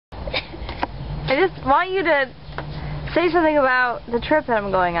I just want you to say something about the trip that I'm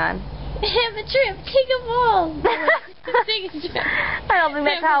going on. Have a trip. Take a ball. Take a trip. I don't think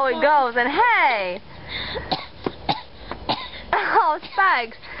that's how it goes. And hey! Oh,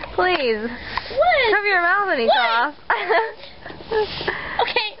 Specs, please. What? Cover your mouth when you cough.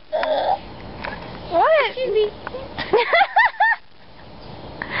 Okay. What? Excuse me.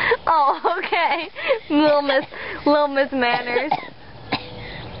 Oh, okay. Little Miss Manners.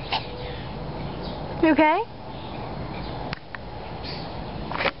 You okay?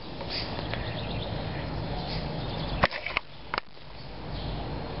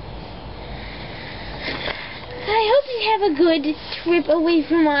 I hope you have a good trip away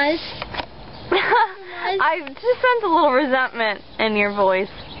from us. I just sense a little resentment in your voice.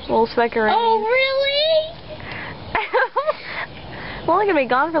 A little speckery. Oh, really? I'm only gonna be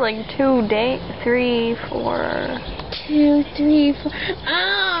gone for like 2 days, 3, 4. 2, 3, 4.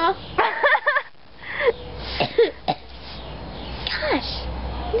 Oh. Gosh,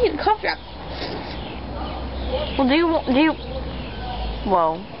 I need a cough drop. Well, do you?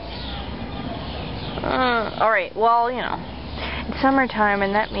 Whoa. All right. Well, you know, it's summertime,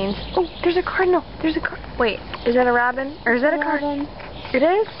 and that means. Oh, there's a cardinal. There's a card. Wait, is that a robin or is that a cardinal? It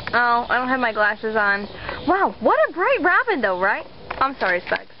is. Oh, I don't have my glasses on. Wow, what a bright robin, though, right? I'm sorry,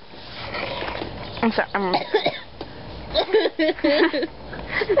 Specs. I'm sorry.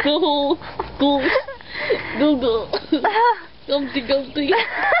 Go, go, go, go. Gumpty, gumpty.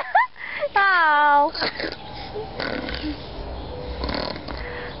 Oh.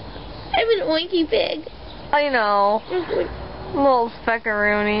 I'm an oinky pig. I know. Little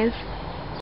speckaroonies.